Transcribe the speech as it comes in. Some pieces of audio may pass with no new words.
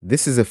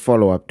This is a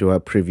follow-up to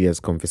our previous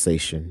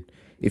conversation.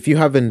 If you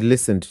haven't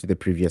listened to the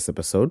previous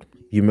episode,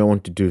 you may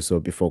want to do so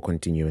before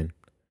continuing.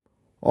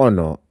 Or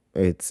not,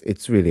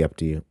 it's really up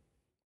to you.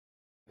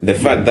 The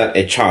fact that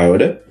a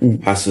child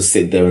has to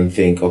sit there and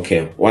think,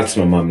 okay, what's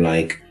my mom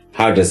like?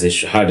 How does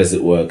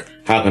it work?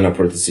 How can I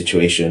approach the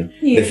situation?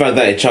 Yeah. The fact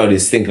that a child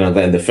is thinking of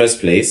that in the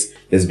first place,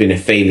 there's been a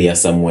failure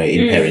somewhere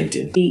in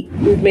parenting.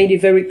 We've made it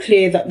very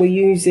clear that we're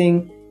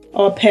using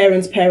our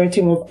parents'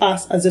 parenting of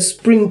us as a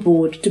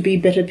springboard to be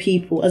better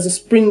people, as a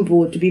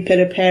springboard to be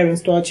better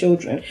parents to our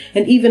children,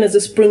 and even as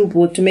a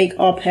springboard to make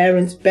our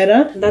parents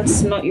better.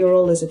 That's not your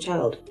role as a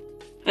child,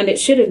 and it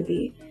shouldn't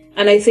be.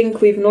 And I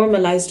think we've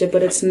normalized it,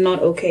 but it's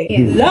not okay.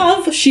 Yeah.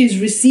 Love she's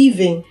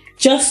receiving,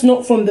 just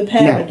not from the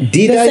parent. Now,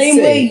 the same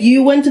way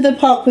you went to the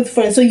park with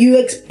friends, so you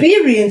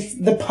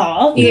experienced the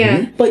park,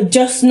 but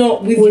just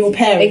not with your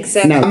parents.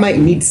 Exactly. Now, I might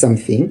need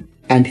something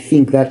and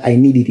think that I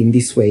need it in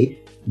this way,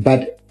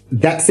 but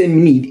that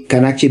same need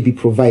can actually be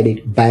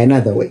provided by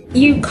another way.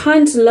 You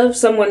can't love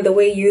someone the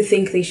way you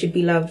think they should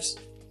be loved.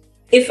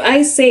 If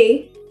I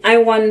say I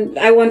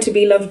want to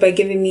be loved by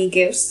giving me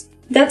gifts,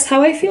 that's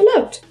how I feel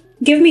loved.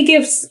 Give me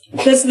gifts.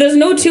 There's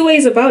no two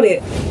ways about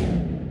it.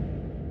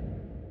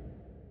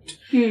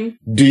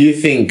 Do you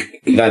think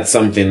that's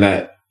something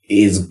that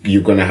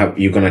you're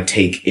gonna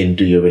take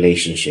into your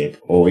relationship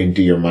or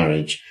into your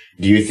marriage?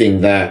 Do you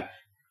think that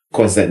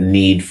constant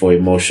need for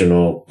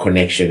emotional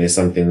connection is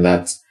something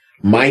that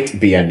might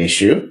be an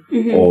issue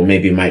or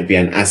maybe might be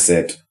an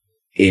asset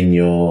in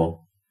your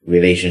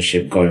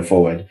relationship going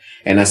forward?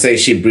 And I say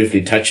she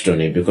briefly touched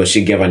on it because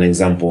she gave an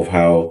example of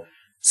how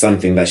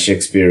something that she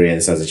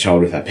experienced as a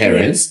child with her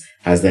parents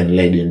has then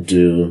led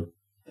into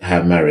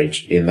her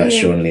marriage, in that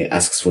she only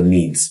asks for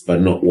needs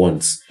but not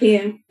wants.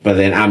 Yeah. But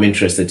then I'm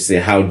interested to say,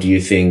 how do you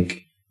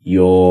think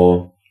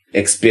your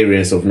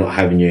experience of not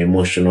having your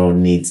emotional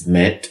needs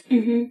met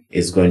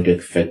is going to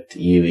affect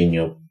you in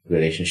your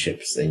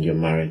relationships and your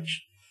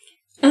marriage?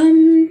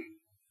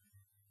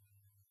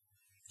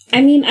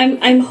 I mean,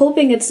 I'm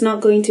hoping it's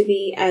not going to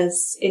be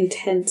as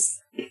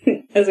intense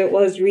as it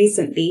was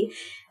recently,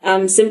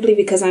 simply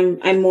because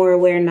I'm more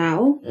aware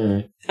now.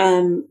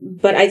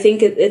 But I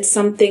think it's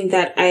something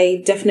that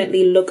I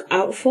definitely look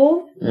out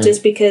for,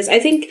 just because I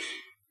think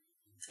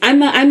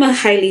I'm a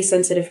highly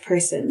sensitive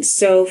person.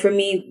 So for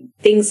me,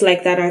 things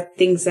like that are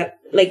things that,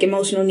 like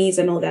emotional needs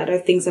and all that, are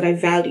things that I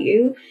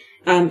value,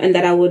 and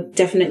that I would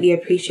definitely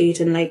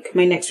appreciate in like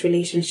my next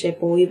relationship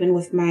or even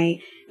with my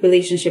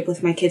relationship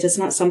with my kids. It's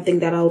not something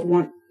that I would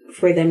want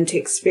for them to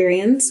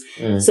experience.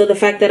 So the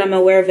fact that I'm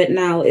aware of it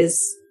now is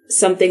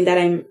something that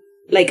I'm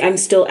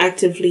still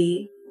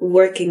actively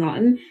working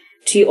on,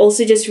 to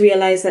also just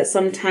realize that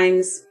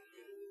sometimes,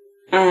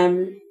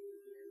 I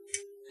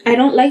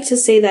don't like to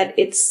say that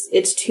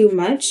it's too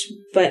much,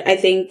 but I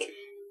think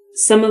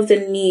some of the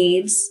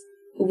needs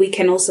we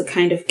can also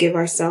kind of give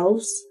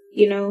ourselves,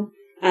 you know,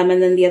 and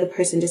then the other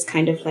person just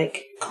kind of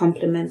like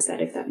complements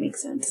that, if that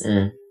makes sense.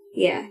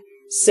 Yeah.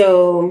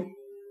 So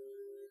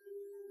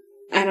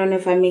I don't know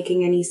if I'm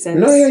making any sense.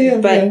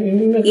 No, but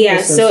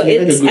so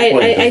it's,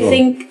 I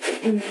think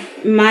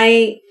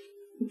my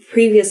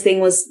previous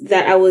thing was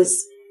that I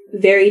was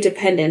very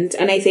dependent,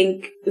 and I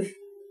think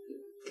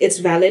it's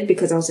valid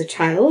because I was a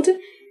child.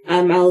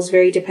 I was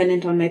very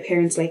dependent on my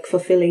parents, like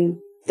fulfilling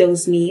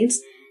those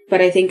needs.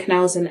 But I think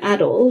now as an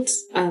adult,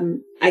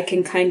 I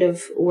can kind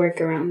of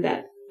work around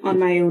that on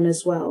my own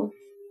as well.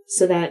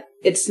 So that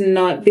it's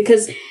not,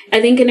 because I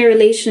think in a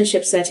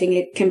relationship setting,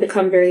 it can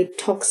become very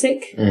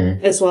toxic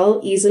as well,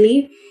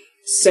 easily.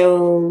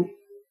 So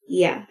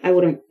yeah, I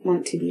wouldn't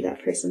want to be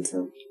that person.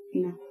 So,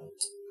 you know,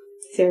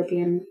 therapy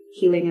and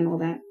healing and all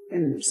that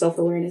and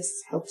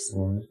self-awareness helps.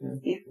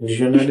 Yeah. Did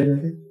you know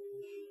anything?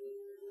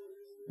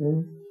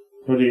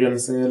 What are you going to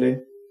say,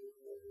 Ali?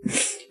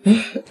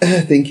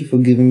 Thank you for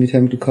giving me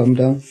time to calm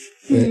down.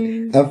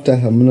 After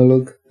her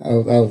monologue, I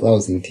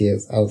was in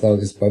tears. I was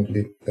just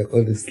bubbling, like,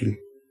 honestly.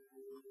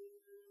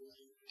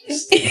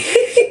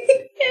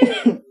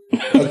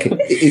 Okay,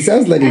 it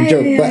sounds like a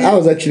joke, but I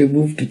was actually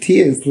moved to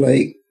tears.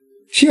 Like,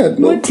 she had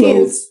no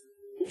clothes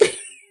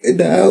in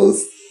the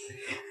house.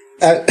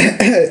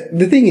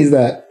 The thing is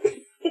that,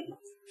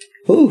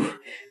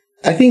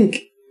 I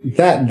think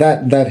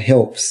that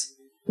helps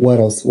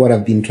what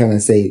I've been trying to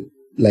say,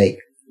 like,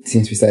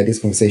 since we started this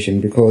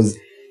conversation, because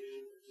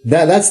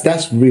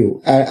that's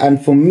real.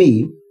 And for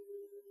me,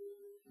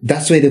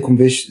 that's where the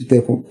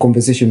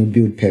conversation will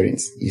be with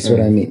parents. You see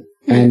what I mean?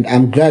 And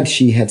I'm glad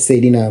she had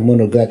said in her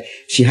monologue that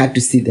she had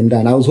to sit them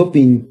down. I was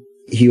hoping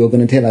you were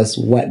going to tell us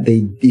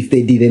if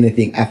they did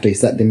anything after you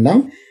sat them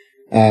down,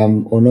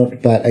 or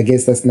not. But I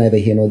guess that's neither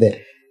here nor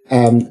there.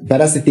 But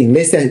that's the thing.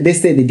 Let's say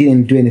they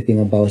didn't do anything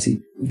about it.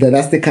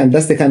 That's the kind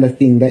of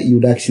thing that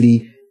you'd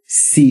actually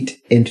sit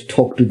and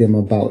talk to them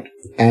about.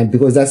 And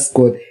because that's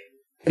got,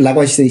 like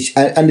what she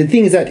said, and the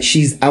thing is that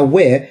she's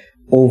aware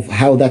of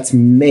how that's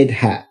made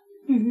her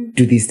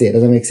to this day.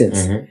 Does that make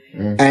sense?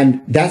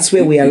 And that's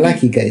where we are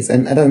lucky, guys.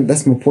 And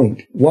that's my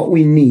point. What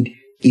we need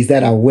is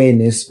that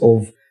awareness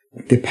of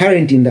the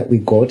parenting that we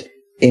got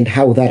and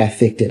how that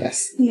affected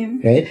us. Yeah.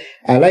 Right?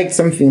 I like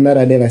something that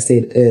Adela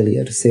said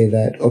earlier to say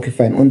that, okay,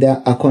 fine, on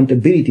their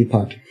accountability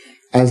part,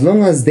 as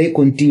long as they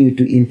continue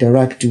to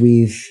interact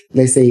with,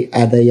 let's say,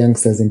 other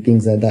youngsters and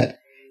things like that,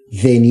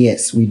 then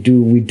yes, we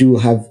do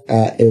have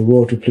a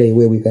role to play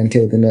where we can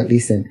tell them that,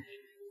 listen,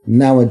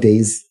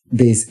 nowadays,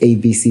 there's A,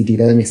 B, C, D.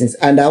 Does that make sense?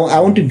 And I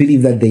want to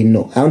believe that they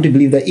know. I want to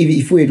believe that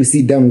if we were to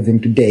sit down with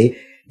them today,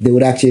 they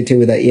would actually tell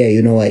you that, yeah,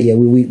 you know what, yeah,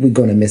 we're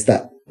gonna mess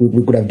up.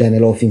 We could have done a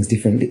lot of things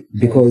differently.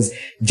 Because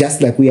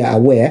just like we are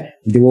aware,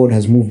 the world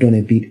has moved on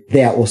a bit,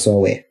 they are also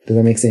aware. Does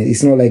that make sense?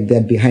 It's not like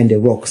they're behind a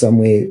rock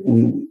somewhere,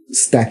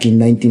 stuck in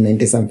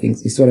 1990 something.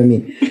 You see what I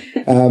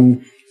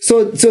mean?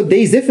 So there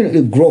is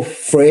definitely growth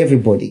for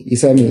everybody. You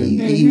see what I mean?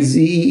 It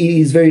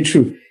is very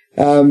true.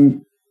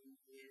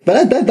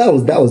 But that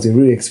was a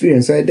real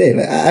experience right there.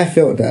 Like, I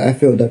felt that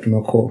to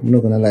my core. I'm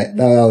not gonna lie.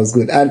 That was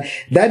good. And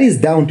that is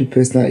down to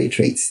personality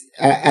traits.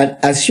 And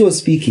as she was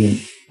speaking,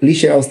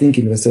 Alicia, I was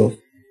thinking to myself,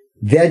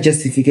 their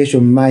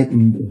justification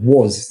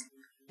was,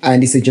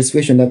 and it's a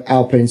justification that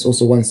our parents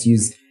also once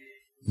used,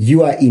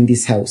 you are in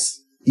this house.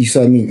 You see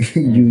what I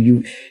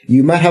mean?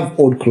 You might have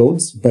old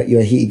clothes, but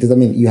you're here. It doesn't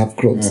mean you have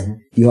clothes.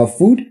 You have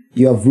food,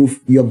 you have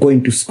roof, you're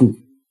going to school.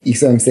 You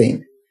see what I'm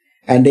saying?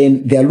 And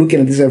then they're looking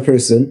at this other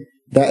person.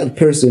 That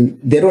person,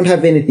 they don't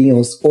have anything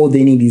else. All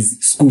they need is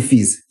school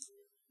fees.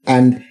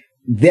 And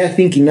they're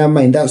thinking, never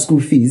mind, that school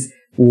fees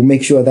will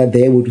make sure that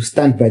they're able to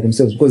stand by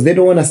themselves because they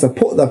don't want to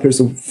support that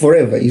person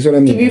forever. You see what I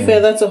mean? To be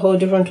fair, that's a whole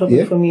different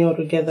topic for me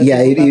altogether.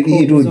 Yeah, it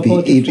would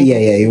be.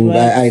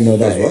 I know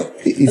that.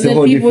 It's a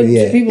whole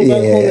different, people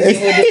back home is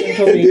a whole different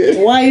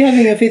topic. Why are you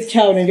having a fifth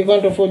child and you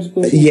can't afford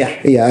school? Yeah,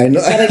 I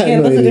know. But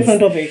again, that's a different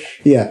topic.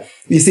 Yeah.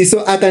 You see,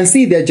 so I can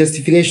see their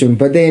justification,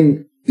 but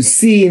then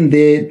seeing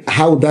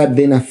how that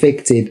then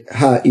affected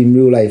her in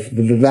real life,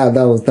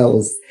 that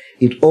was,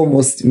 it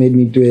almost made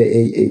me do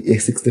a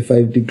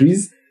 65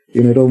 degrees.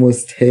 You know, it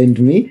almost turned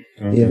me.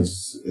 Yeah.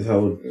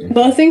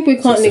 But I think we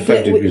can't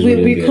neglect,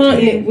 we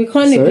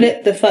can't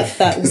neglect the fact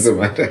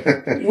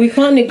that, we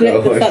can't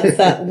neglect the fact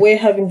that we're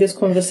having this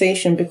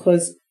conversation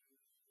because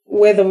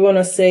whether we want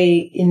to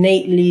say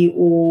innately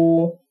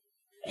or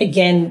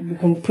again, we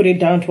can put it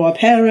down to our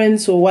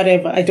parents or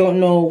whatever. I don't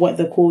know what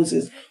the cause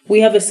is. We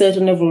have a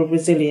certain level of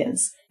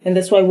resilience. And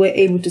that's why we're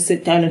able to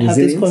sit down and have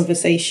this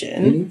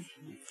conversation.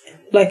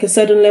 Like a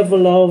certain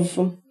level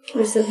of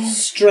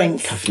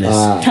strength,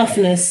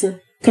 toughness,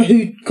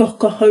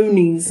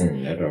 cojones.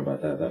 I don't know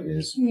about that. That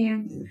means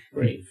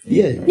brave.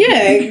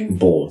 Yeah.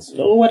 Bold.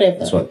 Or whatever.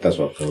 That's what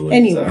cojones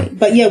anyway, are.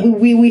 but yeah,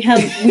 we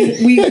have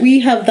we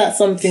have that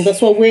something.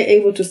 That's why we're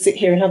able to sit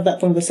here and have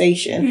that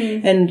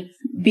conversation and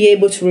be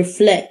able to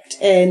reflect.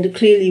 And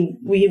clearly,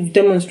 we've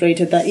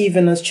demonstrated that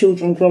even as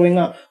children growing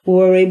up, we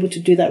were able to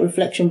do that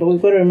reflection. But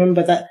we've got to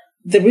remember that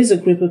there is a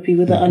group of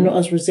people that are not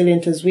as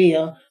resilient as we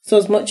are. So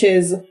as much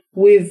as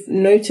we've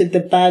noted the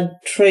bad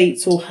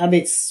traits or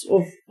habits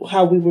of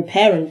how we were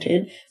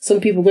parented, some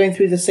people going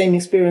through the same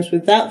experience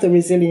without the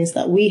resilience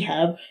that we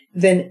have,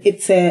 then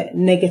it's a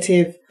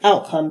negative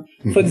outcome.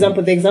 For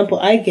example, the example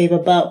I gave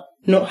about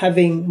not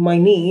having my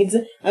needs,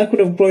 I could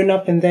have grown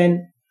up and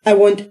then I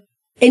want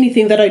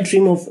anything that I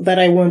dream of that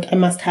I want, I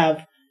must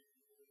have.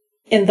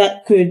 And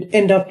that could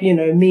end up,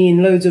 me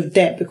in loads of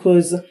debt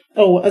because,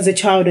 as a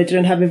child, I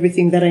didn't have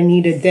everything that I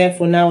needed.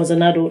 Therefore, now as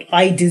an adult,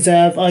 I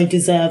deserve.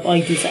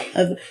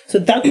 So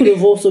that could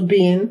have also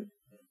been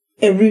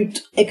a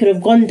route I could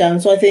have gone down.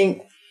 So I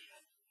think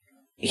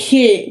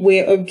here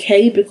we're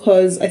okay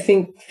because I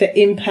think the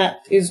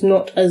impact is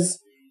not as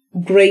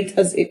great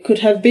as it could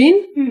have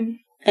been.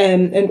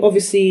 And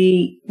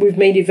obviously, we've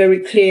made it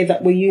very clear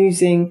that we're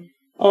using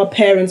our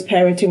parents'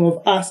 parenting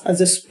of us as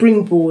a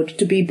springboard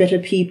to be better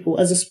people,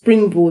 as a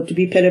springboard to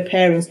be better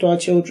parents to our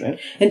children,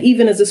 and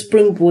even as a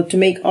springboard to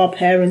make our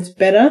parents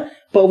better.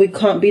 But we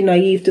can't be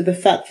naive to the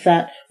fact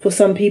that for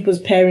some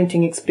people's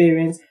parenting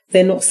experience,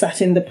 they're not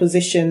sat in the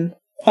position,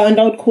 and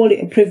I would call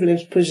it a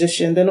privileged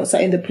position. They're not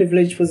sat in the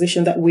privileged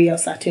position that we are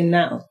sat in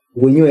now.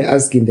 When you were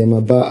asking them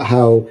about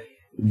how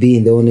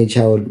being the only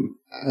child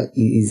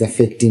is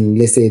affecting,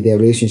 let's say, their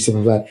relationship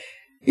with that,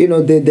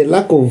 the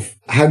lack of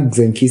hugs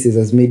and kisses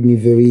has made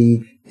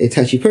me a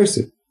touchy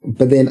person.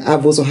 But then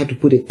I've also had to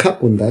put a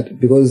cap on that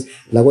because,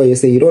 like what you're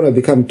saying, you don't want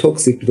to become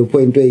toxic to the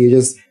point where you're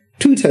just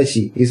too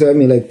touchy. You see what I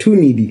mean? Like too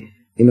needy,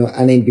 and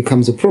then it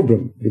becomes a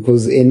problem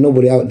because ain't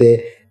nobody out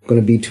there going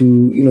to be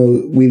too,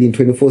 willing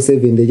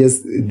 24/7. They're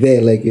just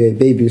there like you're a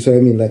baby. So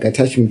I mean, like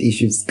attachment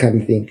issues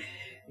kind of thing,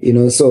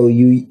 so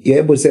you're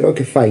able to say,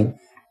 okay, fine.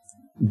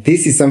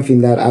 This is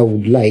something that I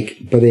would like,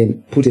 but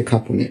then put a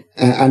cap on it.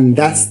 And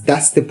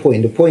that's the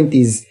point. The point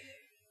is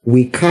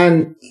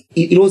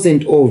it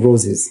wasn't all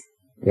roses,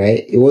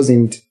 right? It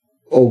wasn't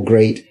all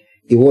great.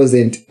 It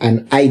wasn't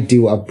an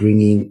ideal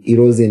upbringing. It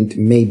wasn't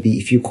maybe,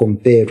 if you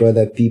compare to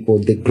other people,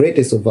 the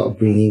greatest of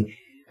upbringing.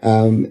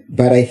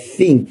 But I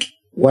think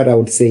what I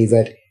would say is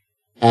that,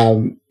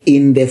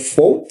 in the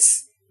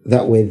faults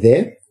that were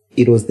there,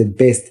 it was the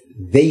best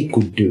they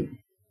could do,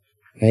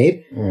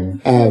 right?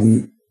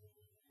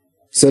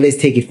 So let's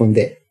take it from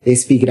there.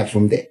 Let's pick it up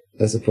from there.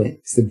 That's the point.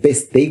 It's the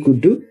best they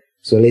could do.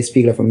 So let's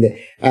pick it up from there.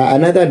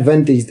 Another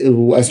advantage,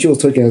 as she was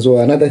talking as well,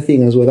 another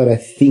thing as well that I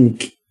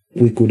think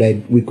we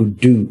could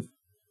do,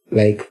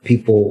 like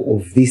people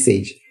of this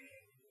age,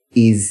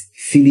 is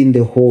filling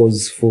the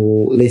holes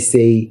for, let's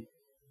say,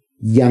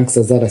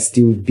 youngsters that are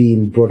still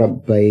being brought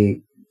up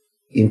by,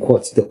 in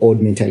quotes, the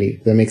old mentality.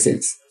 Does that make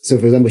sense? So,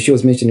 for example, she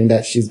was mentioning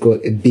that she's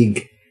got a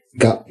big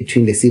gap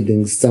between the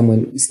siblings,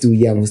 someone still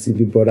young who's still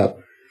being brought up.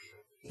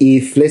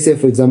 If, let's say,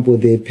 for example,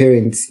 the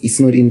parents, it's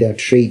not in their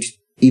trait,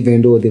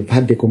 even though they've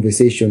had the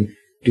conversation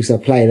to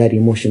supply that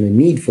emotional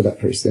need for that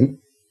person,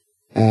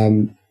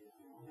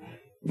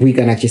 we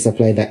can actually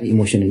supply that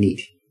emotional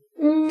need.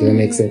 Does that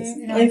make sense?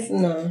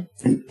 No.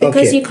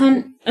 Because you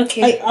can't.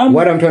 Okay.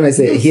 What I'm trying to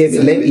say here,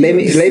 let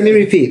me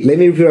repeat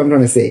what I'm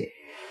trying to say.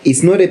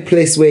 It's not a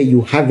place where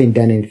you haven't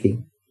done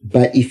anything,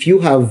 but if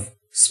you have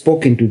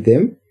spoken to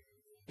them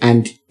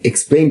and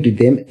explained to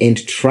them and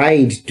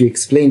tried to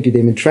explain to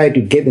them and tried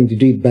to get them to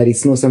do it, but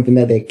it's not something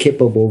that they're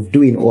capable of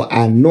doing or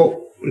are not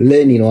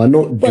learning or are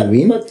not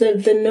doing. But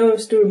the no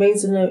still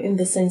remains a no, in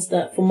the sense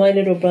that for my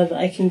little brother,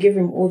 I can give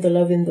him all the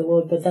love in the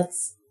world, but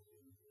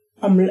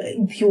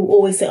he will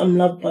always say, I'm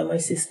loved by my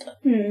sister.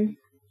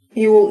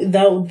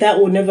 That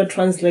will never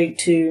translate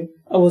to,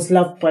 I was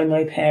loved by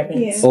my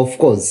parents. Yeah. Of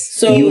course.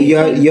 So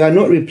you are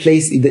not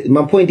replacing.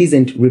 My point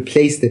isn't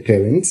replace the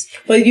parents.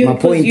 But you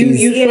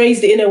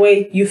phrased it in a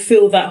way you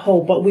fill that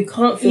hole, but we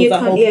can't fill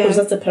that hole because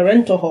that's a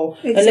parental hole.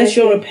 Exactly. Unless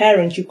you're a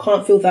parent, you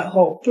can't fill that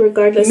hole.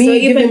 Regardless, me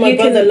giving my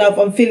brother love,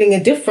 I'm filling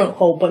a different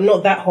hole, but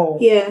not that hole.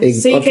 Yeah.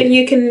 So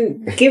you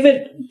can give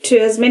it to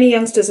as many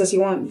youngsters as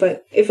you want,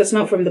 but if it's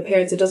not from the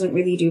parents, it doesn't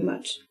really do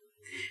much.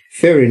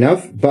 Fair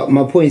enough, but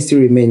my point still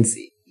remains.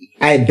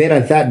 I better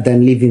that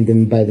than leaving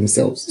them by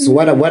themselves. So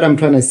what I'm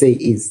trying to say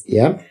is,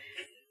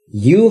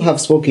 you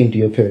have spoken to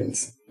your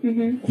parents.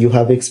 You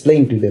have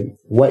explained to them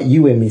what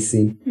you were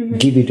missing.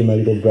 Give it to my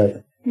little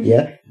brother.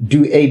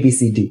 Do A, B,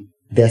 C, D.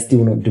 They're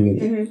still not doing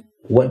it.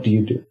 What do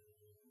you do?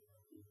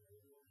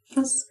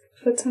 Ask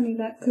Fatsani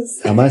that,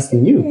 because I'm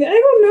asking you. I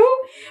don't know,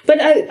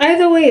 but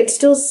either way, it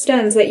still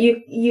stands that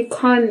you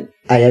can't.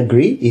 I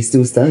agree. It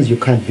still stands. You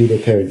can't be the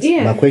parents.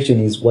 My question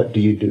is, what do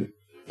you do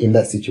in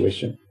that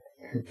situation?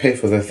 Pay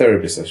for the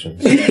therapy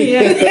sessions.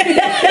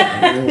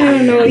 I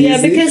don't know.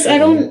 Yeah,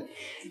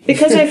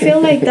 because I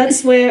feel like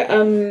that's where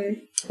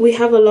we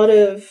have a lot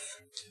of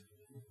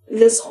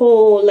this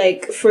whole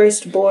like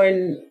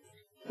firstborn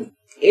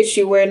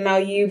issue where now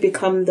you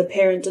become the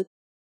parent.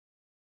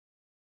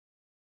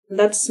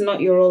 That's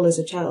not your role as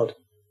a child,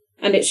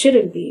 and it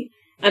shouldn't be.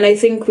 And I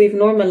think we've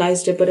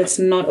normalized it, but it's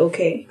not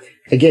okay.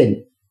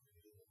 Again,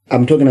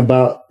 I'm talking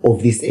about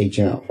of this age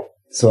now.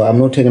 So I'm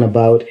not talking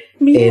about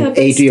an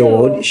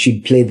 8-year-old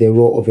should play the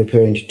role of a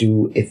parent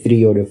to a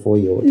 3-year-old or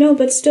 4-year-old. No,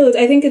 but still,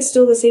 I think it's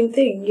still the same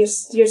thing.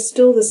 You're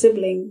still the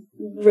sibling,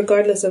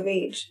 regardless of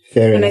age.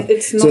 Fair enough.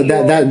 It's not so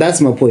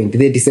that's my point.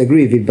 They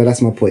disagree with it, but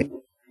that's my point.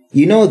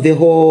 You know the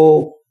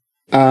whole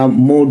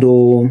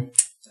model.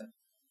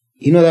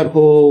 You know that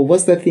whole,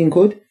 what's that thing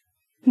called?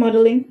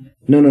 Modeling.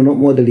 No, not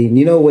modeling.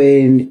 You know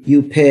when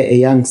you pair a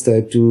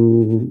youngster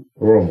to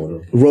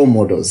role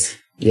models.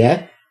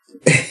 Yeah.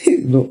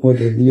 No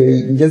model.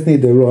 You just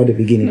need the role at the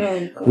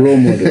beginning. Role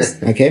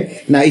models.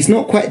 Okay. Now it's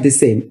not quite the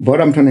same. But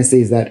what I'm trying to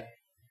say is that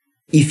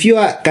if you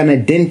can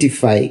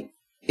identify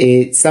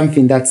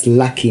something that's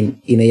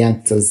lacking in a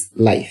youngster's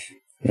life,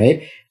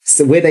 right?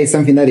 So whether it's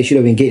something that they should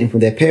have been getting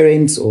from their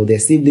parents or their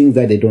siblings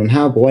that they don't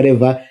have or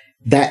whatever,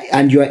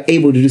 and you are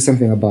able to do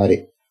something about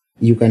it,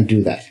 you can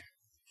do that.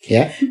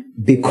 Yeah.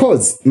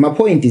 Because my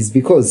point is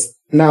because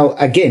now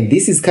again,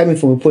 this is coming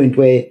from a point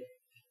where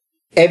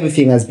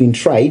everything has been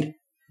tried,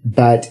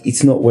 but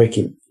it's not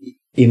working.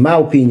 In my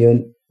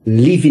opinion,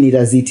 leaving it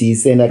as it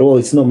is, saying that,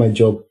 it's not my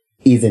job,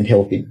 isn't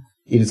helping.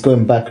 It is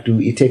going back to,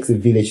 it takes a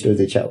village to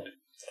raise a child.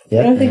 Yeah.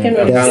 I don't think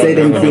there are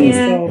certain things.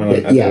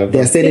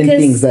 There are certain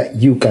things that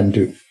you can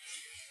do.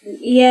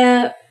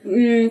 Yeah.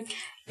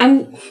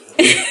 I'm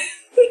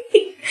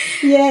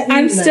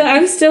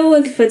still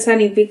with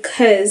Fatsani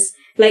because,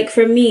 like,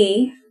 for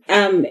me,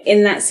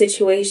 in that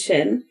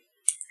situation,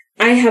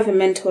 I have a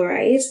mentor,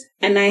 right?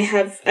 And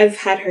I've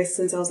had her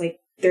since I was like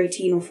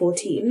 13 or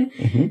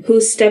 14, who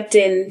stepped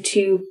in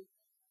to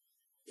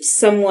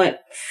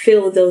somewhat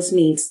fill those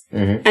needs.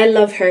 I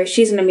love her.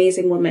 She's an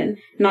amazing woman,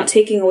 not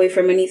taking away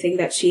from anything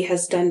that she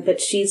has done,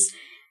 but she's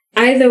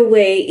either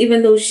way,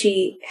 even though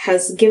she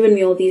has given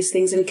me all these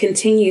things and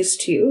continues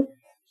to,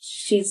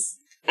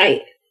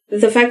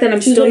 the fact that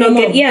I'm still not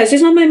getting,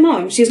 she's not my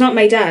mom. She's not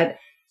my dad.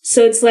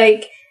 So it's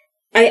like,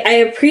 I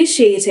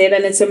appreciate it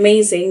and it's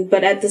amazing,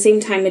 but at the same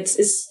time, it's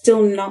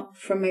still not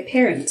from my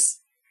parents.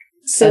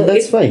 So and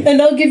that's fine. And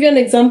I'll give you an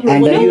example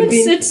of what you've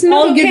been saying.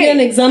 I'll give you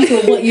an example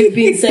of what you've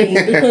been saying,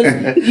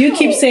 because you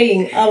keep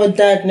saying our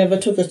dad never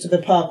took us to the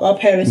park, our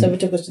parents never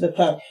took us to the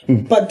park.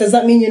 But does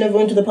that mean you never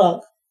went to the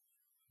park?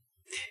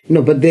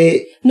 No, but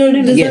does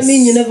that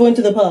mean you never went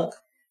to the park?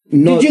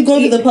 Did you go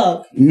to the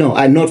park? No,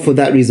 not for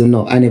that reason.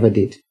 No, I never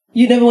did.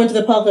 You never went to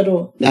the park at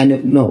all?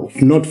 No,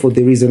 not for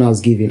the reason I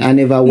was giving. I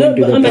never went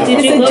to the park.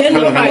 It's a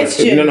general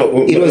question.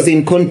 No. It was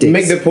in context.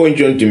 Make the point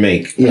you want to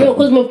make. Yeah. No,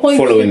 because my point,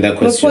 Following that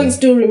question. my point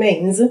still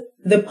remains.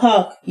 The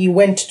park you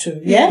went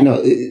to, yeah? No,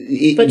 But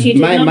you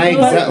did not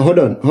go. hold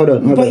on.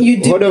 But you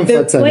did hold on,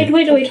 Fatsani.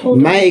 Wait, hold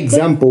on. My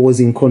example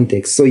was in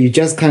context, so you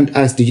just can't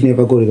ask, did you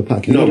never go to the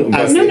park? You need to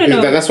ask, No.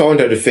 That's why I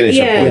wanted to finish.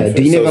 Yeah. Your point. Yeah,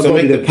 do you never so go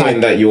make to the the park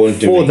point that you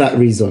want to for make. that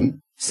reason?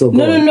 So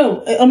go on.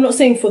 No. I'm not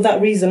saying for that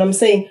reason. I'm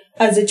saying,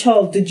 as a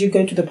child, did you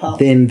go to the park?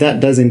 Then that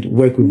doesn't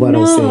work with what I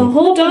was saying.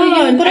 Hold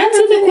on. But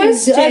Answer the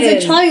question.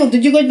 As a child,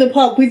 did you go to the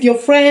park with your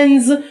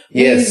friends?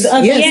 Yes. With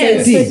other Yes,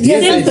 kids? I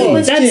did. That's the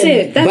question. That's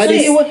it. That's But it.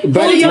 it's-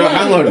 but- So you No, went-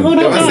 hang on. Hold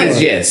The on. answer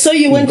is yes. So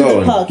you went to Go the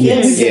on. park, yeah,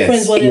 with your Yes.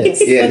 friends, whatever.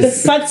 Yes. But the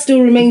fact still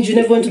remains you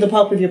never went to the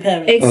park with your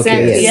parents. Exactly.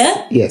 Okay, yes.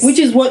 Yeah? Yes. Which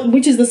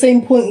is the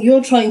same point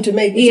you're trying to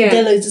make, which Yeah.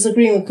 Adela is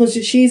disagreeing with, because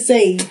she's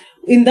saying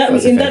in that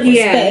That's a fair point.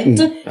 respect,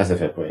 That's a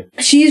fair point.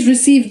 she's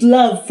received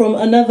love from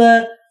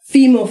another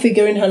female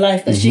figure in her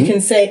life that she can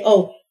say,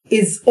 oh,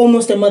 is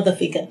almost a mother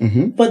figure.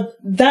 But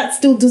that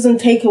still doesn't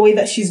take away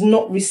that she's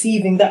not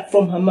receiving that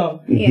from her mum.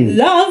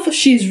 Love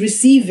she's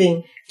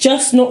receiving,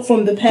 just not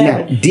from the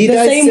parent. Now, did the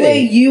I same say- way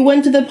you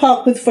went to the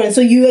park with friends,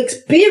 so you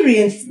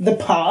experienced the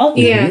park,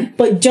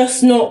 but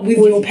just not with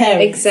your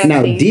parents. Exactly.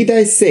 Now, did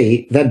I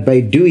say that by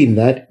doing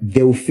that,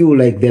 they'll feel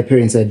like their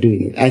parents are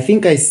doing it? I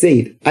think I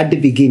said at the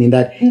beginning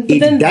that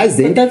it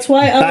doesn't, but that's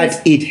why but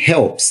it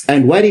helps.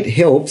 And what it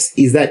helps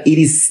is that it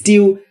is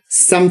still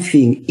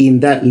something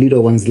in that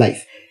little one's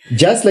life.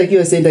 Just like you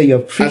were saying that you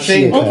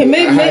appreciate. Okay,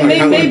 maybe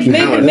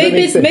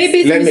it's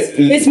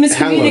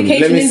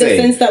miscommunication in the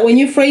sense that when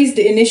you phrased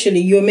it initially,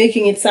 you're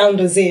making it sound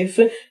as if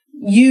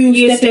you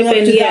stepping up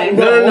to that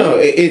role. No.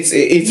 It's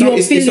not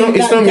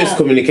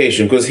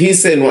miscommunication, because he's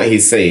saying what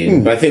he's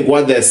saying. But I think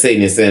what they're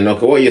saying is saying,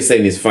 okay, what you're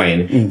saying is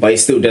fine, but it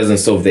still doesn't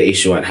solve the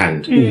issue at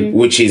hand,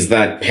 which is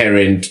that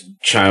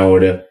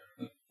parent-child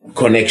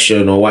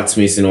connection or what's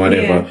missing or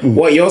whatever.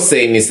 What you're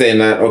saying is saying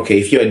that, okay,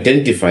 if you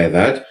identify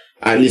that,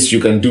 at least you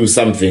can do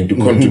something to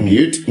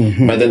contribute.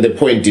 But then the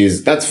point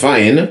is, that's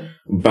fine,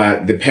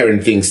 but the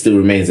parent thing still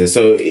remains there.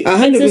 So,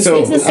 100%. It's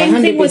the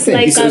same thing with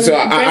like so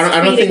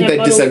I don't think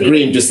they're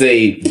disagreeing to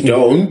say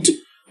don't.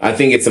 I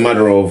think it's a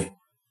matter of,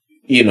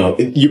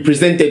 you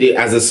presented it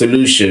as a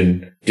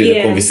solution to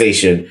the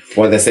conversation.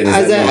 What they're saying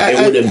is that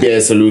it wouldn't be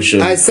a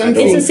solution. As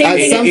something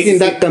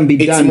that can be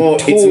done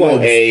towards.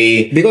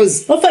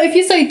 Because if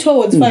you say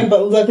towards, fine,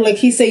 but like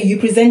he say, you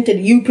presented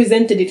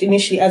it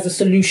initially as a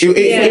solution.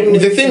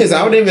 The thing is,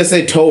 I wouldn't even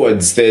say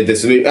towards the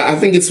solution. I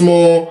think it's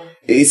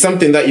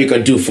something that you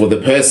can do for the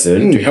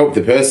person, to help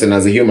the person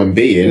as a human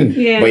being.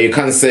 But you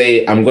can't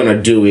say, I'm going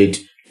to do it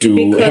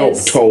to help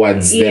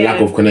towards the lack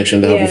of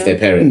connection they have with their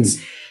parents.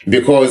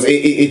 Because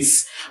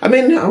it's, I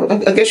mean,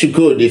 I guess you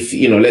could if,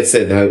 let's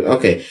say that,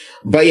 okay.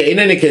 But yeah, in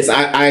any case,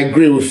 I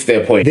agree with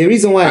their point. The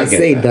reason why I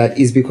say that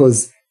is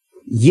because,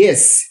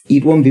 yes,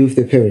 it won't be with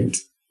the parent.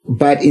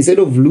 But instead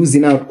of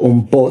losing out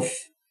on both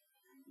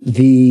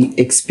the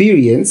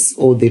experience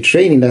or the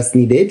training that's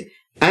needed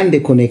and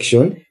the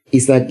connection,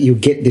 is that you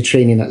get the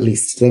training at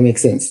least. Does that make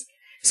sense?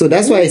 So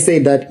that's why I say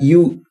that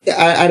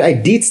I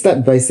did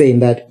start by saying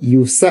that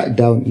you've sat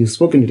down, you've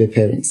spoken to the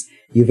parents,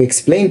 you've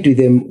explained to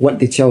them what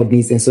the child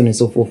needs and so on and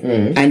so forth.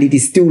 And it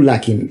is still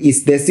lacking.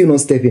 They're still not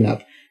stepping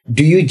up.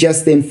 Do you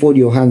just then fold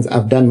your hands,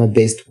 I've done my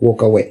best,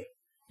 walk away?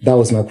 That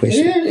was my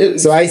question.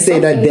 So I say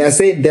that there are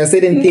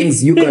certain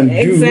things you can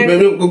do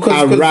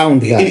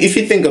around that. If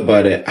you think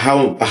about it,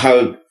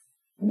 how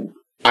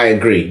I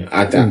agree.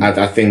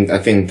 I think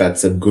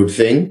that's a good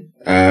thing.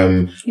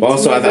 But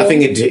also I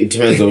think it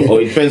depends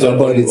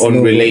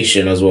on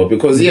relation as well,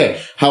 because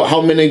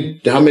how many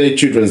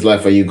children's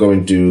life are you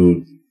going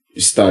to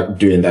start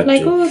doing that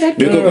like, to?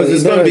 Because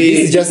there's going to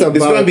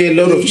be a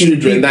lot of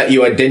children that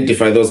you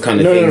identify those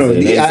kind of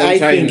things. I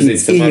think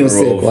it's in your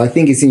circle. I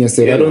think it's in your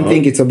circle. I don't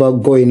think it's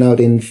about going out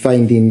and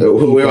finding.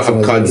 We all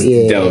have cards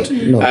dealt.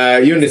 No.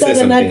 You want to say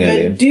something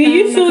earlier? Do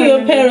you feel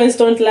your parents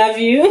don't love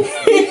you?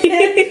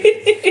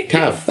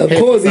 Tough.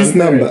 Call this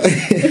number.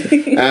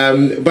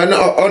 But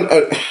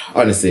no,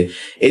 honestly,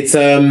 it's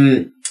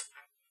do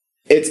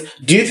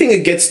you think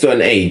it gets to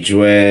an age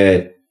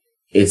where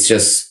it's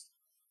just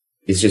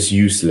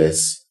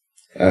useless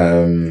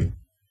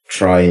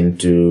trying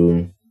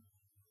to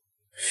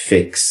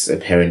fix a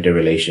parental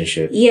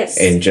relationship? Yes.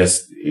 And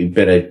just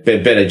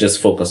better just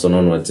focus on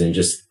onwards and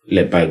just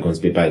let bygones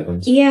be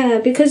bygones. Yeah,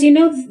 because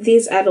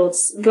these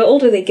adults, the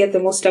older they get, the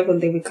more stubborn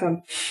they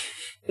become.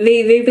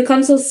 They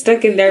become so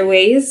stuck in their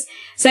ways.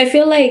 So I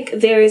feel like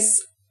there's,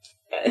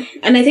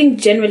 and I think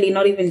generally,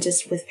 not even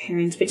just with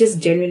parents, but just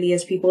generally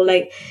as people,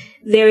 like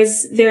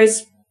there's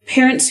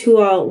parents who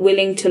are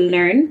willing to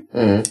learn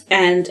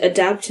and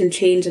adapt and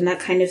change and that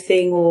kind of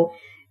thing, or,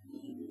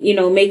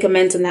 make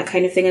amends and that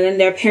kind of thing. And then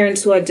there are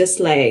parents who are just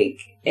like,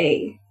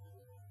 hey,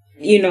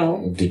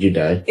 did you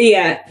die?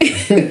 Yeah.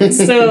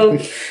 So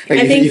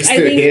I think,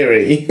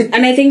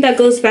 and I think that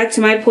goes back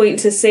to my point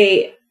to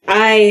say,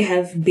 I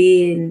have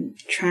been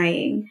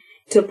trying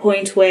to a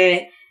point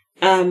where,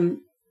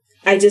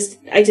 I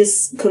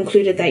just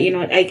concluded that,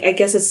 I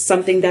guess it's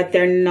something that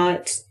they're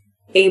not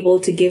able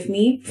to give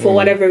me for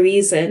whatever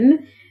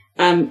reason.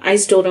 I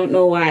still don't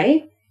know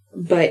why,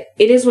 but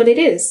it is what it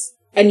is.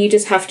 And you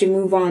just have to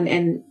move on.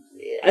 And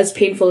as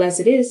painful as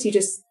it is, you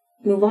just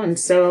move on.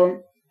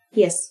 So,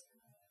 yes.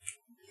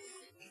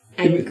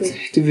 I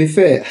agree. To be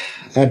fair,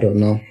 I don't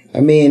know.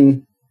 I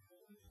mean,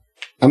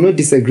 I'm not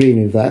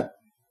disagreeing with that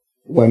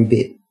one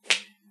bit.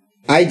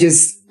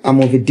 I'm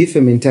of a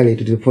different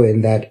mentality to the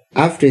point that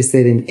after a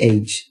certain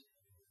age,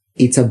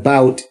 it's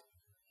about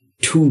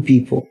two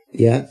people.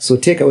 Yeah. So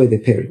take away the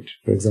parent,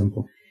 for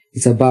example.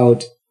 It's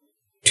about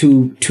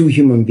two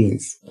human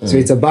beings. So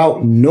it's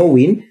about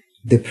knowing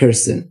the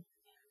person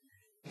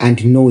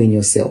and knowing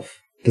yourself.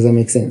 Does that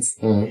make sense?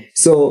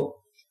 So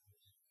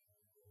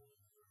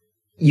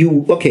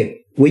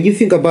when you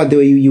think about the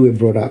way you were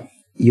brought up,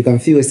 you can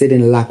feel a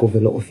certain lack of a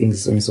lot of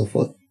things, so on and so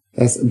forth.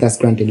 That's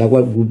granted. Like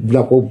what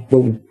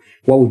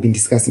we've been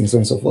discussing, so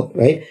on and so forth,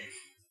 right?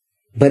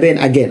 But then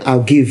again,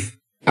 I'll give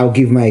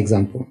my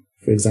example.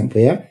 For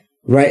example, yeah,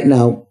 right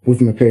now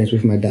with my parents,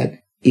 with my dad,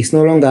 it's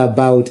no longer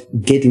about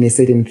getting a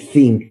certain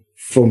thing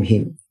from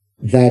him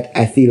that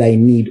I feel I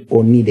need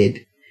or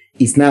needed.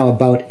 It's now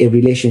about a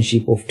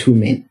relationship of two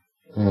men.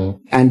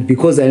 And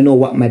because I know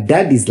what my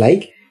dad is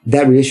like,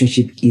 that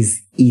relationship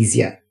is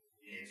easier.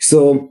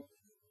 So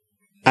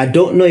I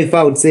don't know if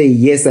I would say,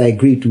 yes, I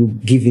agree to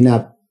giving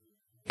up.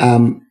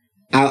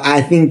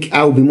 I think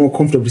I would be more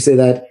comfortable to say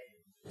that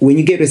when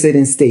you get to a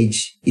certain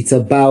stage, it's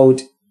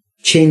about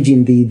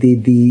changing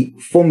the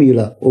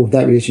formula of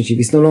that relationship.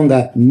 It's no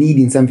longer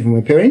needing something from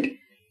a parent.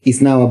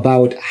 It's now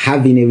about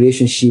having a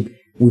relationship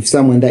with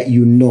someone that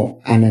you know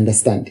and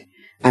understand.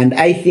 And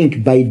I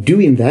think by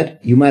doing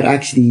that, you might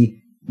actually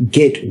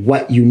get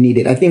what you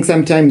needed. I think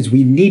sometimes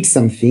we need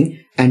something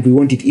and we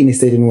want it in a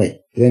certain way.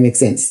 Does that make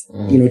sense?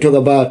 Talk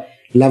about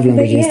love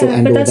language and stuff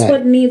and all that. But that's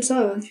what needs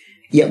are.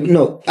 Yeah,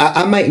 no,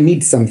 I might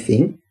need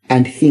something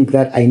and think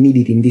that I need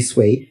it in this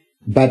way,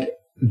 but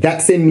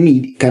that same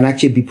need can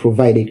actually be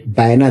provided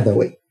by another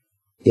way.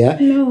 Yeah?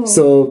 No.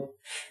 So,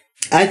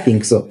 I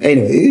think so.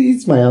 Anyway,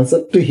 it's my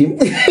answer to him.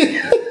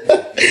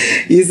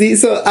 You see,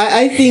 so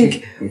I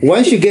think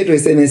once you get to a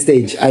certain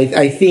stage,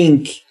 I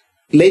think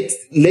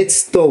let's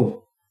stop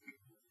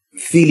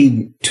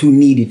feeling too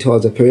needy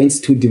towards our parents,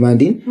 too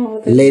demanding.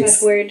 Oh, that's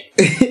that word.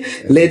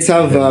 Let's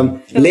have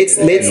let's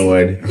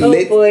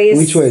boys.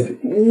 Which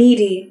word?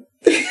 Needy.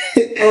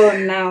 Oh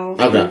no.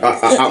 Okay,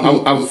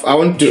 I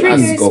want to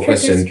ask a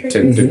question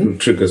to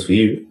triggers for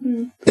you.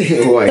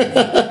 Why?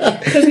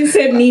 Because you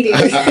said needy.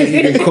 I've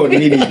been called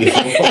needy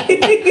before.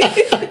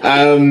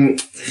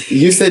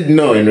 You said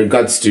no in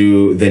regards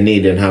to the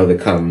need and how they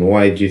come.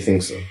 Why do you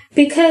think so?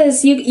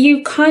 Because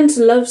you can't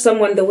love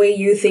someone the way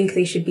you think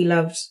they should be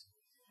loved.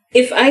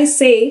 If I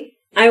say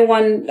I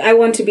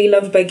want to be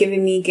loved by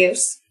giving me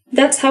gifts,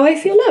 that's how I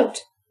feel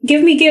loved.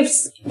 Give me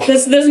gifts.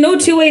 There's no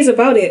two ways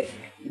about it.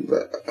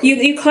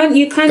 You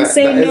can't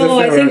say no.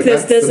 I think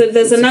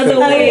there's another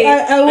way.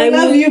 I will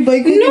love you by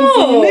cooking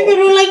food. Maybe I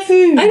don't like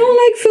food. I don't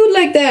like food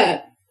like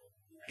that.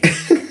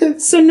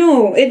 So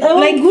no,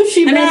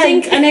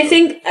 I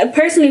think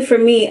personally for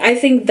me, I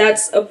think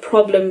that's a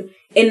problem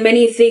in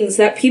many things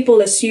that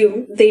people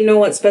assume they know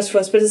what's best for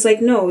us, but it's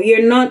like no,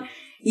 you're not.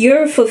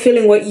 You're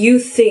fulfilling what you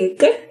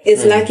think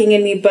is lacking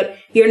in me, but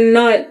you're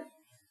not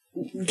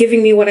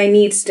giving me what I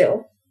need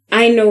still.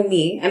 I know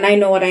me and I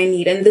know what I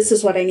need and this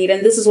is what I need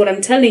and this is what I'm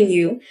telling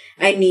you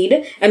I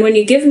need. And when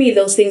you give me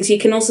those things, you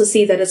can also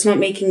see that it's not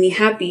making me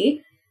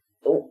happy.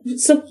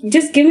 So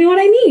just give me what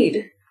I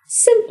need.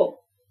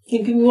 Simple. You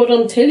give me what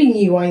I'm telling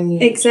you I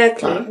need.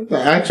 Exactly.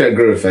 I actually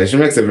agree with her. She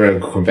makes a very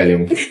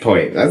compelling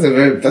point. That's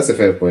a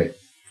fair point.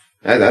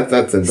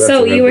 That's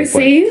so you were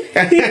saying?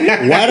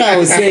 What I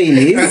was saying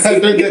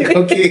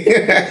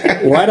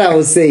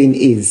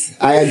is,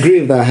 I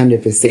agree with that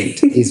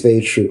 100%. It's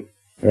very true,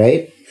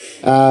 right?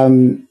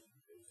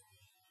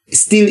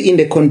 Still in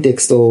the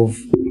context of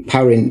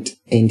parent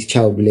and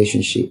child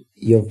relationship,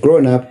 you've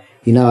grown up,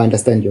 you now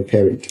understand your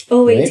parent.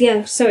 Oh wait, right?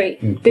 yeah, sorry.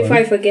 Before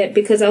I forget,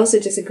 because I also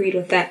disagreed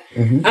with that.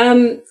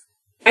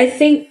 I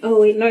think. Oh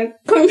wait, no, I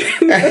can't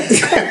remember.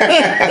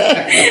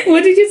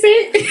 What did you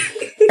say?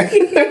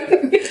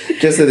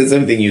 Just that it's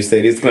something you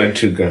said. It's going to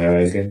trigger her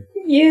again.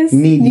 Yes.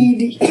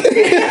 Needy.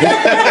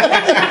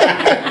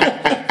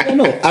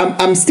 No,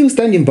 I'm still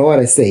standing by what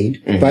I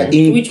said, but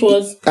which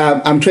was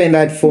I'm trying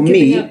that for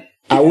me. Up.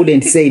 I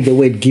wouldn't say the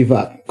word give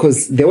up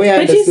because the way I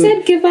understood. But you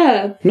said give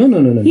up. No.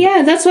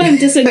 Yeah, that's why I'm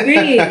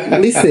disagreeing.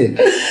 Listen,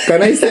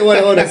 can I say what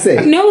I want to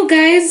say? No,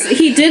 guys,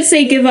 he did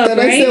say give up. Can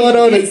right? I say what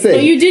I want to say?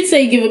 But you did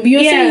say give up.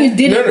 You're saying you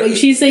didn't. No.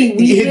 She's saying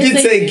he did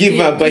say give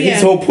up, but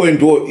his whole point,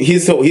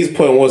 his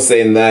point was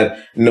saying that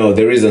no,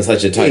 there isn't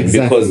such a time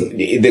because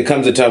there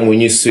comes a time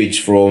when you switch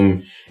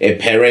from a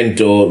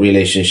parental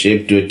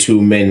relationship to a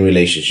two-men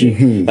relationship.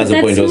 That's the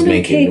point I was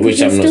making,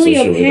 which I'm not so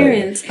sure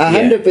with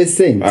that.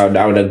 100%.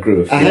 I would agree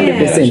with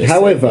 100%.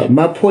 However,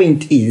 my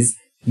point is,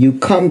 you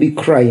can't be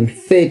crying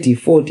 30,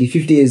 40,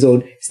 50 years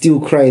old, still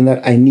crying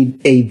that I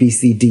need A, B,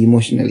 C, D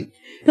emotionally.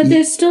 But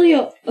they're still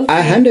your... Okay.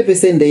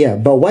 100% they are.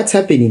 But what's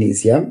happening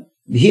is,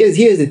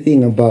 here's the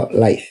thing about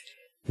life.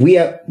 We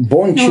are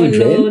born children.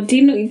 No. Do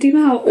you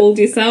know how old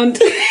you sound?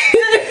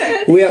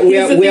 We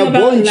are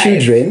born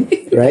children,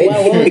 right?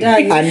 Well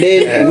done. And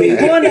then we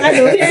Born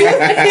adult.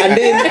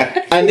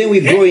 and then we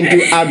grow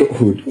into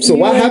adulthood. So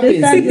what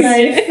happens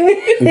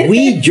is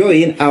we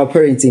join our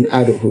parents in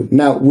adulthood.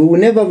 Now we will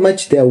never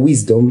match their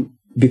wisdom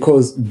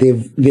because they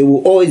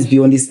will always be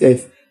on this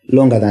earth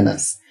longer than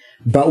us.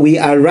 But we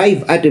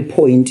arrive at a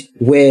point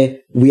where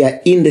we are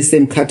in the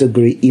same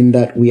category in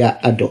that we are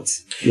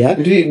adults. Yeah.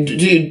 Do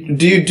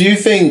you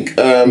think,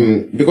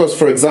 because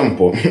for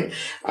example,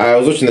 I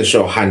was watching the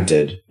show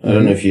Hunted. I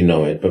don't know if you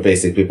know it, but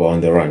basically people are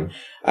on the run.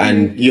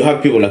 And you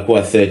have people like who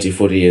are 30,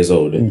 40 years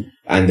old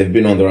and they've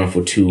been on the run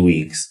for 2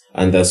 weeks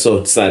and they're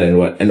so sad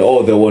and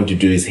all they want to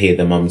do is hear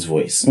the mom's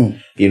voice.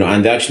 You know,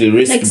 and they actually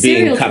risk like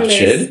being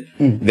captured.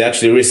 They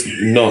actually risk,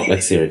 not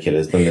like serial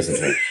killers, don't listen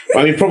to me.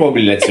 I mean,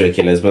 probably like serial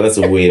killers, but that's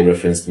a weird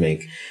reference to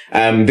make.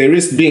 They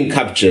risk being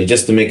captured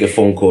just to make a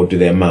phone call to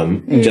their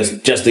mum,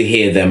 just to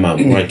hear their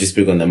mum, right? To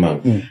speak on their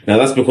mum. Now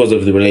that's because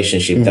of the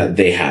relationship that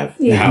they have,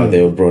 how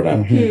they were brought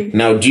up.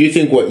 Now, do you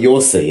think what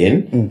you're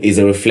saying is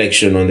a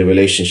reflection on the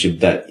relationship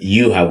that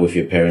you have with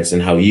your parents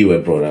and how you were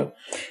brought up?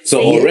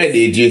 So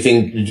already, do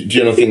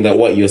you not think that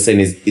what you're saying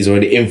is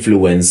already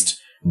influenced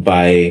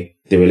by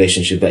the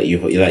relationship that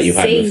you've had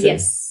with them?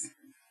 Yes.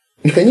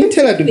 Can you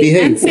tell her to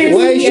behave?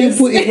 Why is she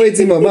putting words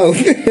in my mouth?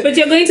 But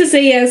you're going to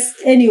say yes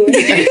Anyway.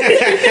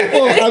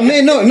 Oh, I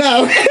may not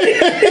now.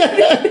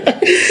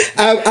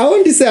 I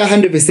want to say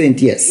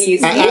 100% yes.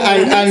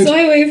 And so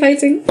why were you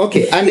fighting?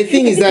 Okay, and the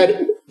thing is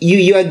that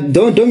you are,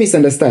 don't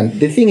misunderstand.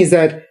 The thing is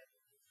that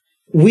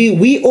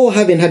we all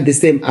haven't had the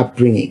same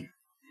upbringing.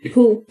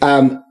 Who?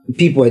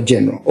 People in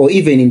general, or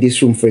even in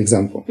this room, for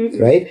example,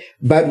 right?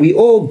 But we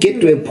all get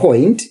to a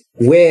point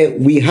where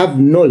we have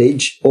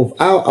knowledge of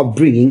our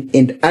upbringing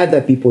and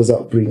other people's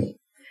upbringing.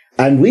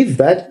 And with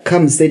that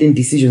comes certain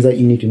decisions that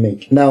you need to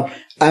make. Now,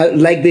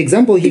 like the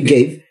example he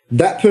gave,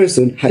 that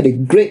person had a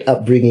great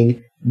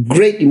upbringing,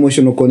 great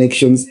emotional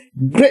connections,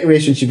 great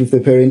relationship with the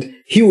parent.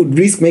 He would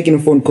risk making a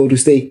phone call to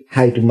say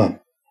hi to mom.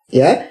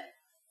 Yeah?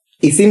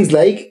 It seems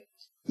like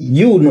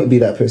you would not be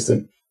that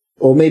person.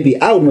 Or maybe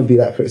I would not be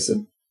that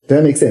person. Does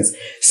that make sense?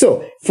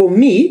 So for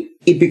me,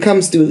 it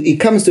comes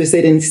to a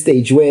certain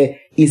stage where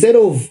instead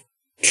of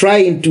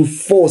trying to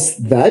force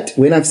that,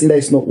 when I've seen that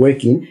it's not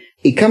working,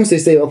 it comes to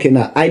say, okay,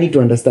 now I need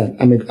to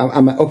understand.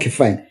 Okay,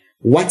 fine.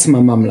 What's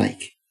my mom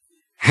like?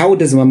 How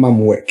does my mom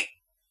work?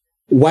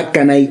 What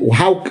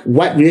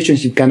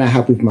relationship can I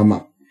have with my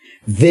mom?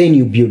 Then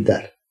you build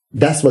that.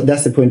 That's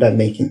the point I'm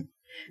making.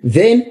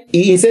 Then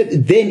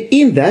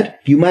in that,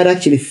 you might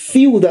actually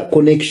feel that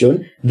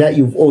connection that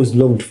you've always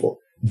longed for.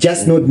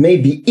 Just not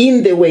maybe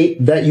in the way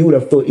that you would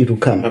have thought it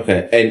would come.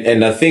 Okay.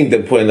 And I think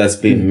the point that's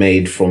been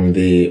made from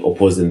the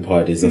opposing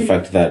party is the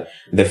fact that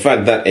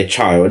a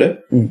child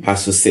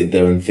has to sit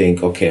there and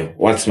think, okay,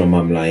 what's my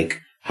mom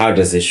like? How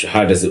does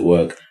it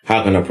work?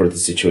 How can I approach the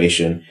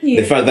situation?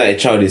 The fact that a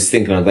child is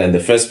thinking like that in the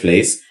first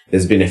place,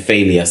 there's been a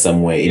failure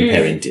somewhere in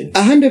parenting.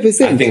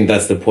 100%. I think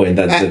that's the point.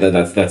 That's.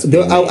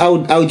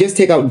 I'll just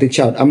take out the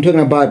child. I'm talking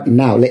about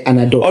now, like an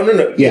adult. Oh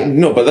no, yeah,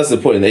 no, but that's the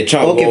point. A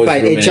child. Okay,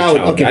 fine. A child.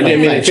 Okay, I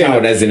didn't mean a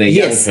child as in a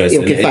young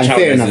person. Okay, fine.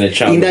 Fair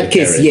enough. In that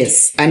case,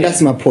 yes, and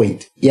that's my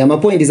point. Yeah, my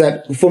point is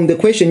that from the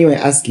question you were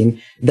asking,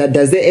 that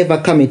does there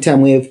ever come a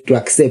time where you have to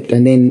accept,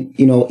 and then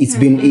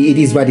it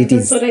is what it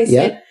is. That's what I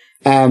said.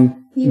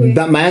 Yeah.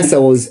 But my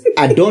answer was,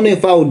 I don't know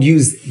if I would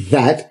use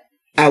that.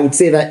 I would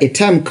say that a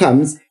time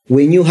comes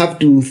when you have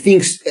to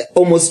think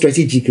almost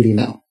strategically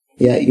now.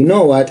 Yeah. You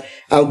know what?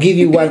 I'll give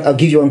you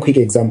one quick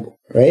example,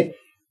 right?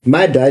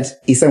 My dad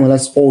is someone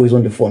that's always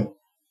on the phone.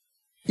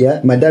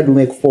 Yeah. My dad will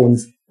make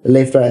phones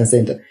left, right, and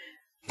center.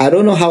 I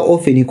don't know how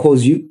often he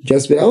calls you,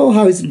 just be like, oh,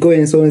 how is it going?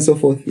 And so on and so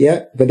forth.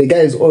 Yeah. But the guy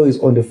is always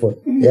on the phone.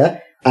 Yeah.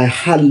 I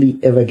hardly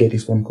ever get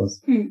his phone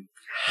calls.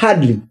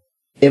 Hardly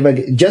ever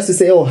get, just to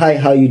say, oh, hi,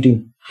 how are you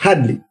doing?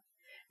 Hardly.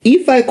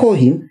 If I call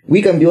him,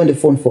 we can be on the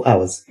phone for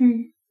hours.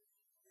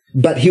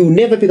 But he will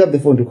never pick up the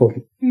phone to call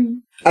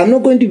me. I'm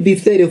not going to be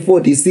 30 or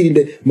 40 sitting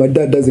there, my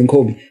dad doesn't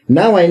call me.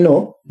 Now I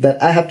know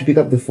that I have to pick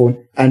up the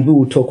phone and we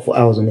will talk for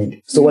hours on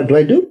end. So what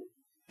do?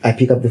 I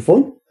pick up the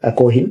phone, I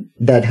call him,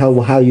 Dad, how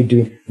are you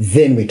doing?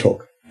 Then we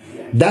talk.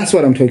 That's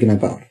what I'm talking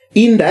about.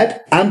 In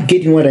that, I'm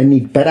getting what I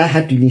need, but I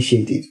have to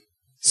initiate it.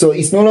 So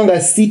it's no longer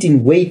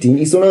sitting, waiting.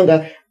 It's no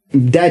longer,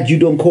 Dad, you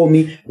don't call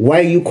me. Why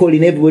are you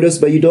calling everybody else,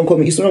 but you don't call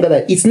me? It's no longer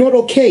that. It's not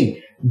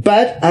okay.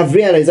 But I've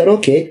realized that,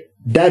 okay,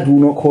 Dad will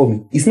not call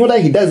me. It's not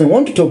that he doesn't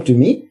want to talk to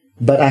me,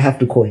 but I have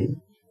to call him.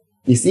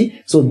 You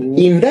see? So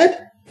in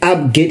that,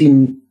 I get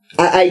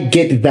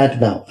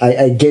that now.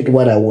 I get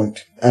what I want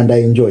and I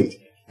enjoy it.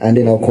 And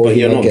then I'll call him. But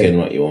you're not getting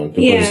what you want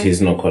because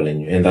he's not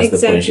calling you. And that's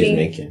the point she's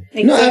making.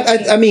 Exactly.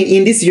 No, I mean,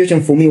 in this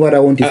situation, for me, what I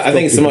want is I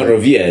think it's a matter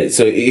of,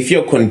 so if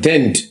you're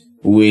content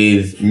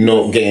with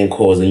not getting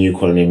calls and you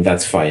calling him,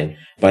 that's fine.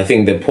 But I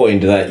think the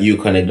point that you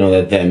can ignore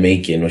that they're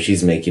making or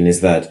she's making is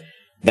that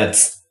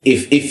that's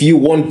if you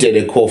wanted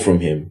a call from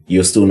him,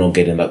 you're still not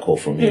getting that call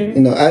from him.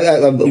 You know,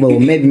 well,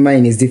 maybe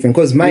mine is different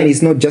because mine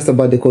is not just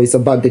about the call; it's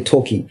about the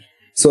talking.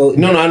 So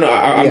No.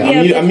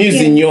 I'm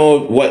using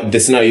the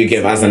scenario you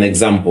gave as an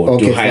example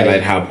to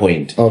highlight her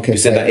point. Okay, you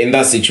said that in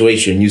that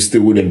situation, you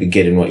still wouldn't be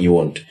getting what you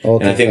want.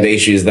 Okay, and I think the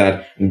issue is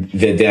that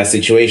there are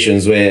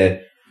situations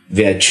where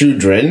there are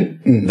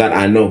children that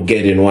are not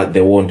getting what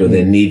they want or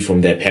they need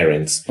from their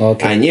parents.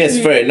 Okay. And yes,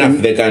 fair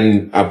enough, they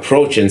can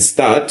approach and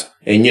start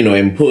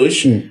and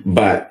push,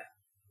 but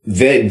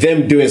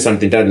them doing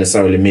something doesn't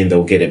necessarily mean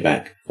they'll get it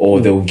back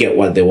or they'll get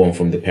what they want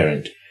from the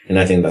parent. And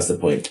I think that's the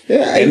point.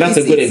 Yeah, and that's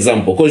a good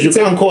example because you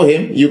can't call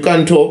him, you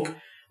can't talk,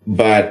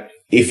 but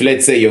if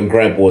let's say your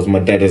gripe was my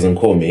dad doesn't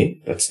call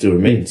me, that still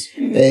remains.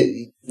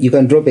 You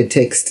can drop a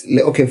text.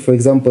 Okay, for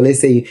example,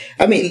 let's say,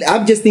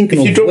 I'm just thinking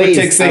if you of drop a ways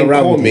text saying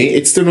around call me,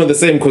 it's still not the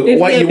same because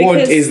what you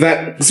want is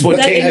that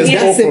spontaneous call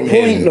that's the from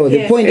point, him. though.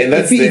 The point,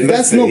 if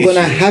that's not going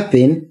to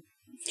happen,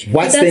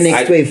 what's the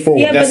next way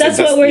forward? Yeah, but that's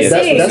what we're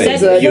saying.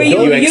 That's for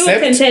you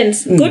accept?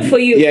 content. Good for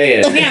you.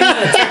 Yeah.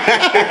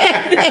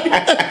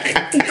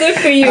 Good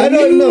for you. I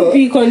don't know.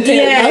 Be content.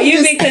 Yeah,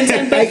 you be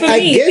content. But for I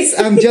me, guess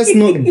I'm just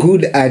not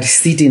good at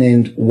sitting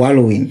and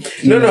wallowing.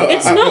 No.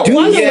 it's not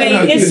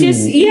wallowing. It's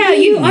just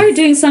you are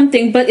doing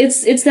something, but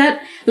it's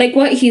that like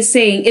what he's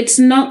saying. It's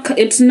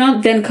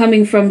not then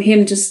coming from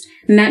him just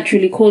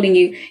naturally calling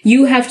you.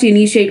 You have to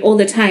initiate all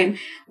the time.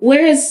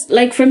 Whereas,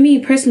 like for me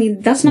personally,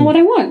 that's not what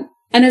I want.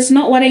 And it's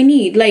not what I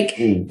need. Like,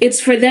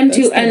 it's for them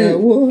to,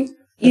 and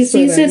you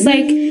see, so it's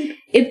like,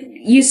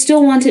 you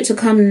still want it to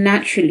come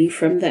naturally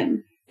from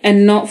them.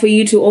 And not for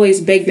you to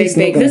always beg. This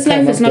life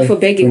is not for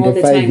begging all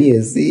the time. 5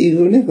 years, it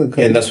will never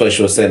come. And that's what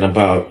she was saying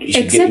about,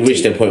 she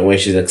reach the point where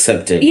she's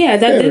accepted. Yeah,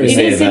 it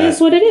is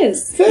what it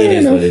is. It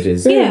is what it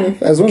is. Yeah.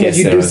 As long as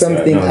you do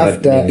something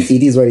after it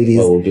is what it is,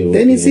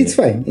 then it's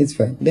fine. It's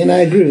fine. Then I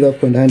agree with that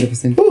point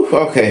 100%.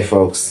 Okay,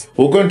 folks.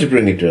 We're going to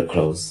bring it to a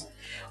close.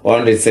 What I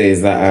wanted to say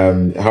is that,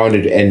 how I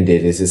wanted to end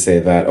it is to say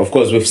that, of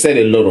course, we've said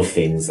a lot of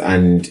things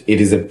and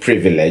it is a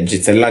privilege.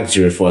 It's a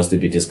luxury for us to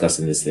be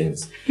discussing these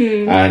things.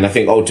 And I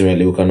think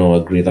ultimately we can all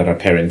agree that our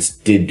parents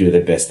did do the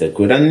best they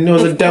could. And it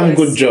was a damn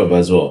good job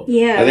as well.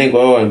 Yeah. I think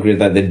we all agree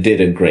that they did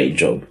a great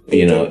job,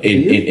 in what they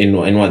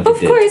did. Of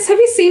course. Have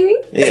you seen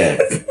me? Yeah.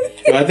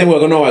 But I think we're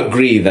going to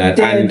agree that,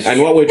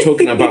 and what we're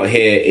talking about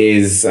here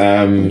is,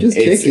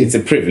 it's a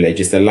privilege.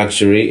 It's a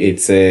luxury.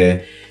 It's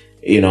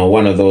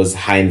one of those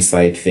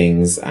hindsight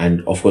things,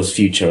 and of course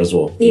future as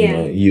well.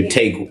 Yeah. You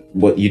take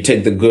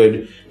the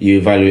good, you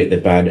evaluate the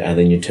bad, and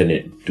then you turn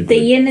it to good. The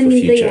yin and the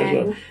future yang.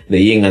 as well. The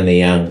yin and the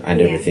yang,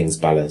 and everything's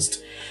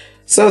balanced.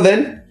 So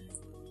then,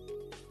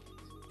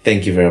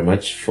 thank you very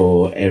much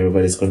for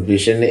everybody's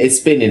contribution.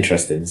 It's been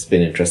interesting.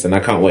 I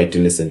can't wait to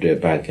listen to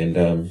it back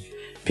and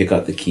pick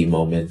out the key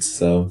moments.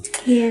 So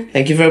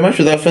thank you very much.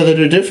 Without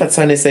further ado,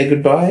 Fatsani, say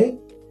goodbye.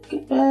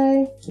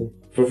 Goodbye.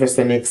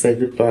 Professor Nick, say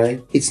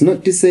goodbye. It's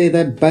not to say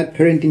that bad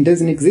parenting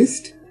doesn't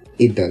exist.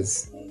 It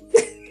does.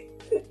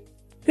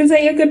 Is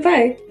that your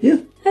goodbye? Yeah.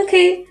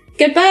 Okay.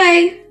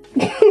 Goodbye.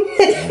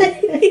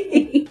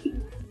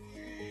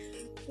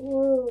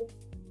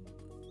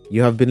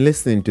 You have been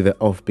listening to the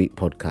Offbeat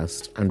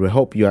podcast, and we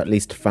hope you at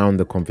least found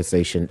the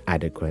conversation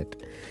adequate.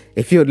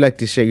 If you would like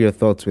to share your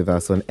thoughts with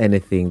us on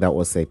anything that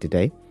was said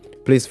today,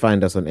 please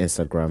find us on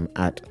Instagram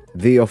at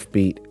the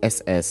Offbeat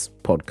SS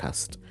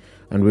Podcast.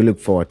 And we look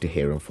forward to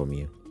hearing from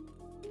you.